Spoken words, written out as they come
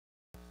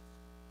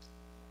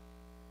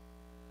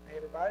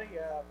everybody.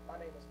 My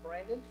name is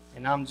Brandon.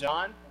 And I'm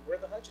John. And we're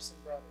the Hutcheson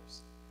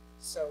Brothers.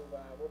 So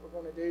what we're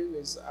going to do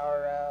is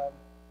our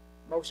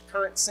most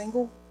current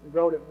single. We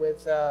wrote it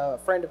with a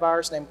friend of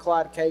ours named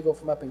Clyde Cagle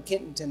from up in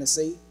Kenton,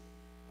 Tennessee.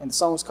 And the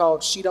song's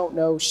called She Don't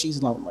Know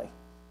She's Lonely.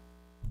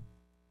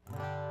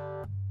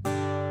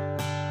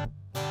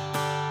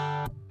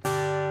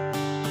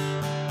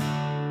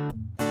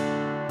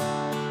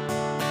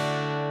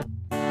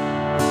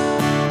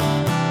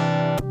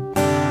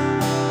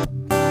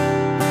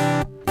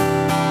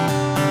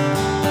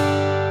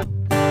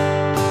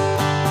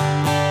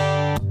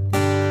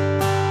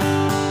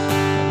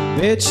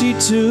 Bet she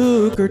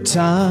took her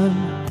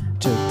time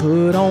to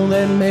put on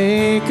that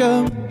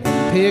makeup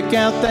and pick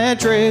out that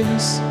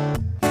dress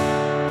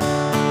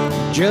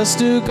just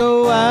to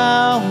go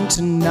out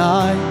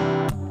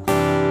tonight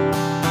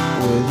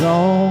with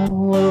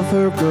all of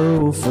her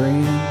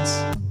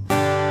girlfriends.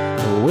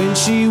 When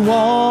she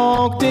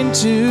walked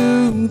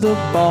into the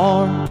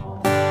bar,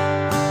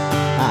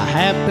 I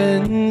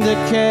happened to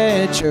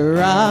catch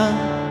her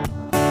eye.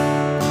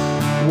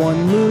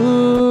 One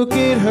look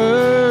at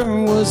her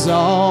was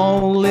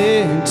all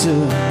it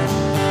took.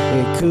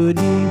 It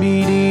couldn't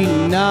be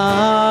denied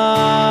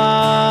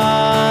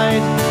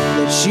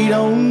that she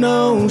don't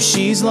know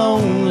she's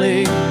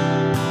lonely.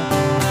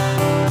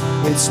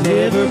 It's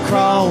never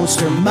crossed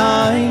her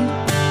mind.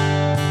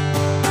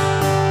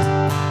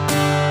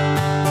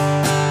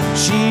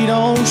 She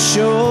don't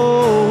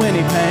show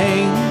any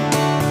pain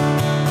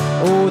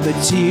or the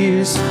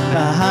tears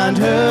behind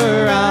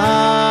her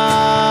eyes.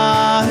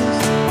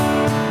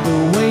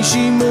 The way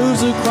she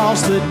moves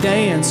across the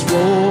dance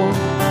floor,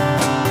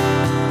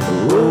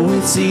 oh,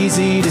 it's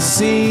easy to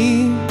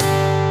see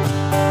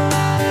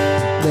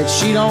that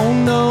she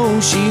don't know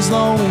she's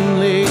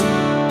lonely,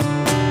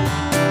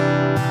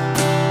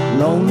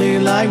 lonely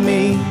like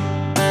me.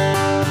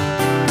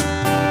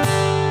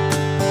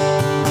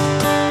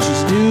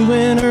 She's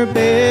doing her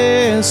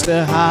best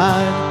to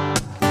hide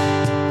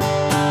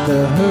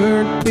the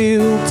hurt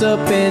built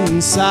up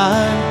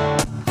inside,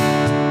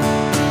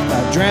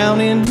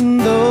 drowning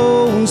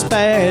those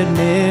bad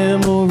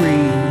memories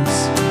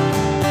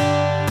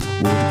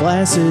with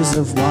glasses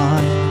of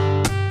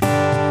wine.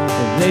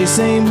 They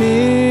say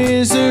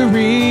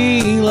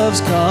misery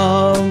loves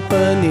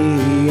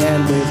company,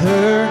 and with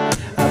her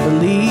I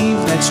believe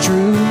that's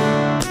true.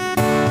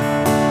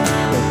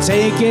 But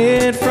take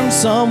it from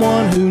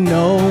someone who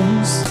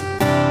knows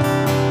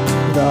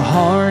the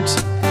heart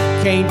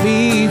can't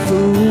be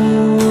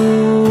fooled.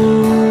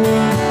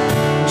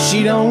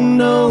 She don't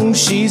know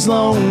she's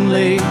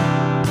lonely.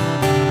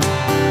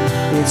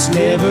 It's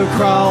never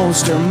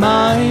crossed her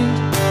mind.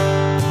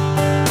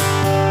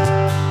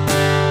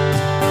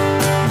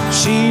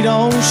 She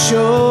don't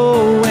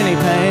show any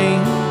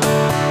pain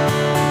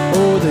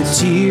or the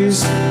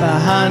tears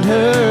behind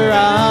her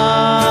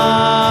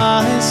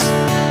eyes.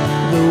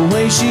 The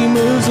way she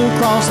moves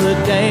across the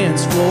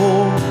dance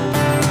floor,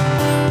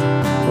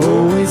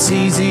 oh, it's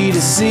easy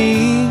to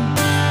see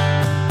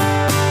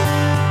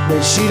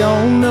that she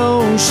don't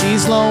know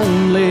she's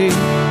lonely,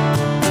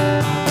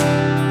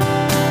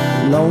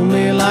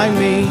 lonely like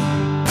me.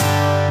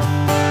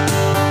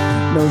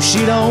 No,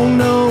 she don't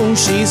know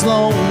she's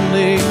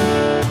lonely,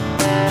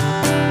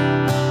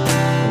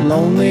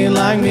 lonely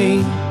like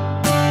me.